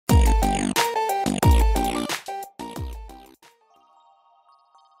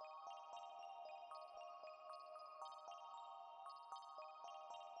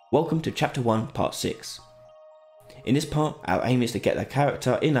Welcome to Chapter 1, Part 6. In this part, our aim is to get the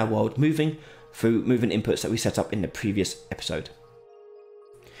character in our world moving through movement inputs that we set up in the previous episode.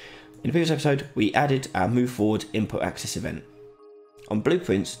 In the previous episode, we added our move forward input axis event. On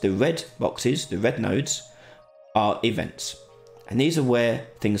blueprints, the red boxes, the red nodes, are events, and these are where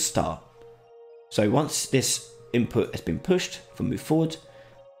things start. So once this input has been pushed for move forward,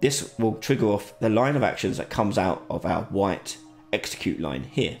 this will trigger off the line of actions that comes out of our white execute line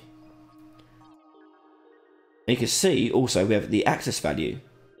here. And you can see also we have the axis value.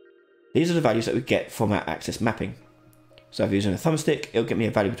 These are the values that we get from our axis mapping. So if I'm using a thumbstick, it'll get me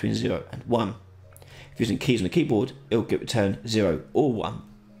a value between 0 and 1. If using keys on the keyboard, it'll return 0 or 1.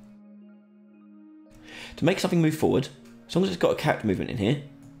 To make something move forward, as long as it's got a character movement in here,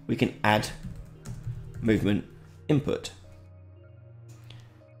 we can add movement input.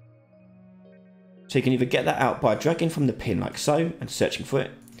 So you can either get that out by dragging from the pin like so and searching for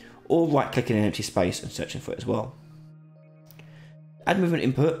it, or right clicking an empty space and searching for it as well. Add movement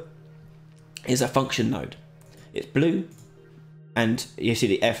input is a function node. It's blue and you see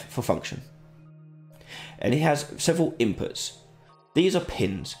the F for function. And it has several inputs. These are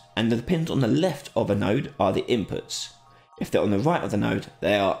pins, and the pins on the left of a node are the inputs. If they're on the right of the node,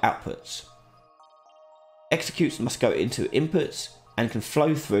 they are outputs. Executes must go into inputs and can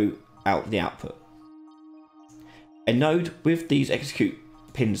flow through out the output. A node with these execute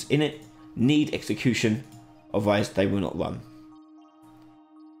pins in it need execution, otherwise they will not run.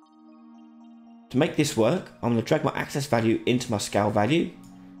 To make this work, I'm going to drag my axis value into my scale value,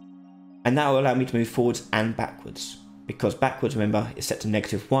 and that will allow me to move forwards and backwards, because backwards, remember, is set to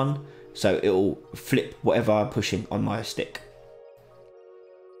 -1, so it will flip whatever I'm pushing on my stick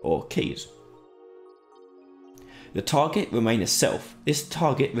or keys. The target remains a self. This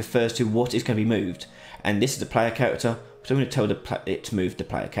target refers to what is going to be moved, and this is the player character, so I'm going to tell it to move the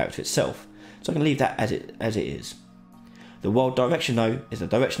player character itself. So I'm going to leave that as it is. The world direction though is the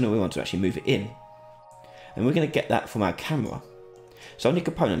direction that we want to actually move it in, and we're going to get that from our camera. So on your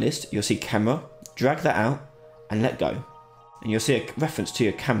component list, you'll see camera, drag that out and let go, and you'll see a reference to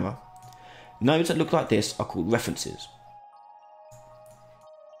your camera. Nodes that look like this are called references.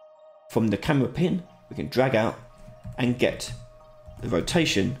 From the camera pin, we can drag out and get the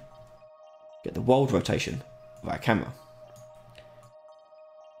rotation, get the world rotation of our camera.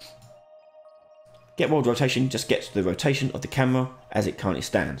 Get world rotation just gets the rotation of the camera as it currently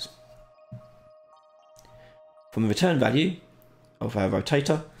stands. From the return value of our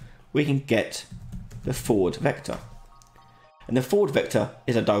rotator, we can get the forward vector. And the forward vector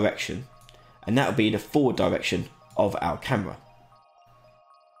is a direction, and that will be the forward direction of our camera.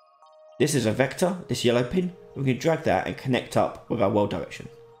 This is a vector, this yellow pin. We can drag that and connect up with our world direction.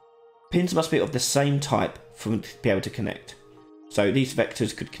 Pins must be of the same type for them to be able to connect. So these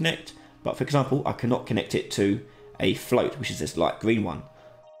vectors could connect, but for example, I cannot connect it to a float, which is this light green one.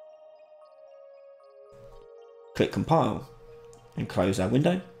 Click compile and close our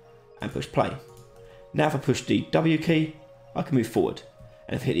window and push play. Now if I push the W key, I can move forward,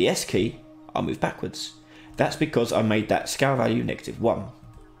 and if I hit the S key, I'll move backwards. That's because I made that scale value -1.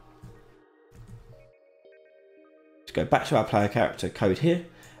 Let's go back to our player character code here,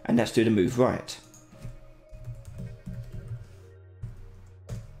 and let's do the move right.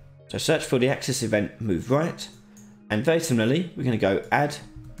 So search for the axis event move right, and very similarly, we're going to go add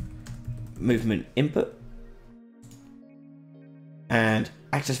movement input and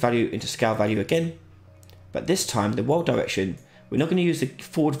axis value into scale value again, but this time the world direction, we're not going to use the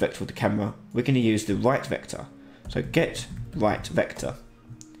forward vector of the camera, we're going to use the right vector. So get right vector,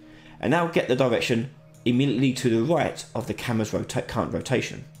 and now get the direction immediately to the right of the camera's current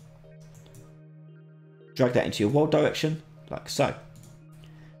rotation. Drag that into your world direction like so.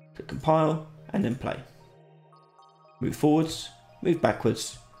 Click compile and then play. Move forwards, move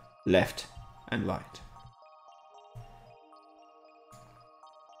backwards, left and right.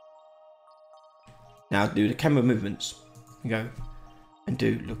 Now do the camera movements. Go and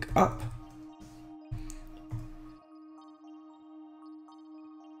do look up.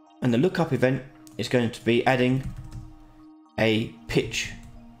 And the look up event is going to be adding a pitch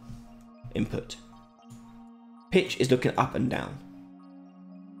input. Pitch is looking up and down.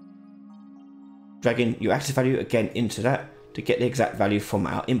 Dragging your axis value again into that to get the exact value from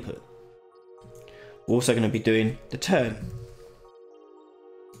our input. We're also going to be doing the turn.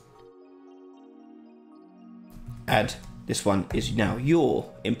 Add, this one is now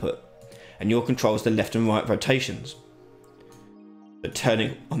your input, and your controls the left and right rotations. The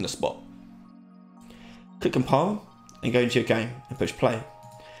turning on the spot. Click compile and go into your game and push play.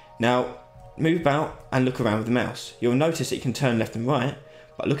 Now move about and look around with the mouse. You'll notice that you can turn left and right,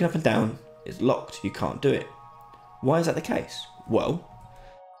 but looking up and down is locked, you can't do it. Why is that the case? Well,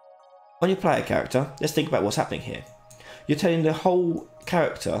 on your player character, let's think about what's happening here. You're telling the whole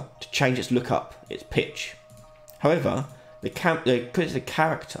character to change its look up, its pitch. However, the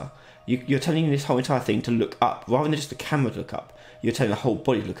character, you're telling this whole entire thing to look up, rather than just the camera to look up. You're telling the whole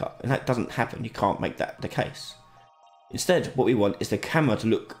body to look up, and that doesn't happen. You can't make that the case. Instead, what we want is the camera to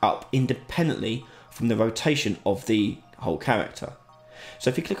look up independently from the rotation of the whole character.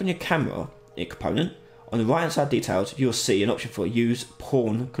 So if you click on your camera, your component, on the right hand side details, you'll see an option for use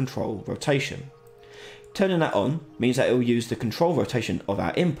pawn control rotation. Turning that on means that it will use the control rotation of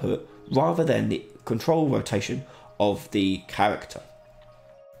our input rather than the control rotation of the character.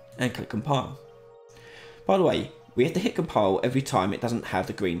 And click compile. By the way, we have to hit compile every time it doesn't have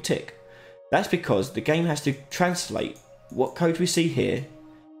the green tick. That's because the game has to translate what code we see here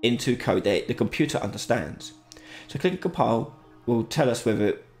into code that the computer understands. So clicking compile will tell us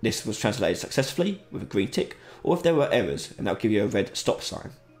whether this was translated successfully with a green tick, or if there were errors, and that'll give you a red stop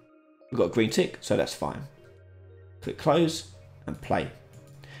sign. We've got a green tick, so that's fine. Click close and play.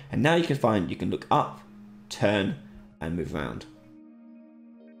 And now you can look up, turn, and move around.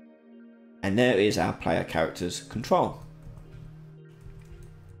 And there is our player character's control.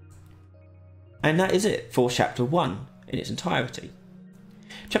 And that is it for chapter 1 in its entirety.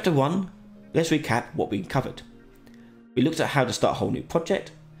 Chapter 1, let's recap what we covered. We looked at how to start a whole new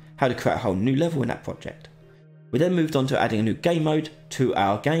project, how to create a whole new level in that project. We then moved on to adding a new game mode to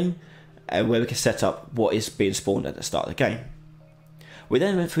our game, where we can set up what is being spawned at the start of the game. We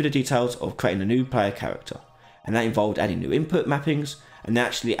then went through the details of creating a new player character, and that involved adding new input mappings and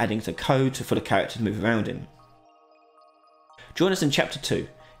actually adding the code for the character to move around in. Join us in chapter 2,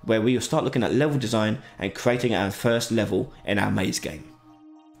 where we will start looking at level design and creating our first level in our maze game.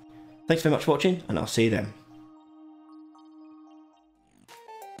 Thanks very much for watching, and I'll see you then.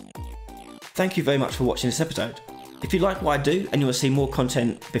 Thank you very much for watching this episode. If you like what I do and you want to see more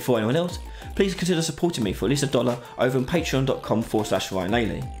content before anyone else, please consider supporting me for at least $1 over on patreon.com/Ryan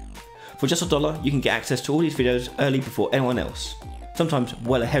Laley. For just $1, you can get access to all these videos early before anyone else, sometimes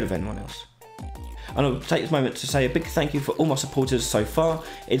well ahead of anyone else. And I'll take this moment to say a big thank you for all my supporters so far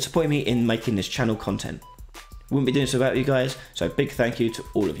in supporting me in making this channel content. Wouldn't be doing this without you guys, so a big thank you to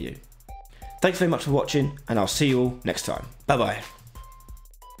all of you. Thanks very much for watching, and I'll see you all next time. Bye bye.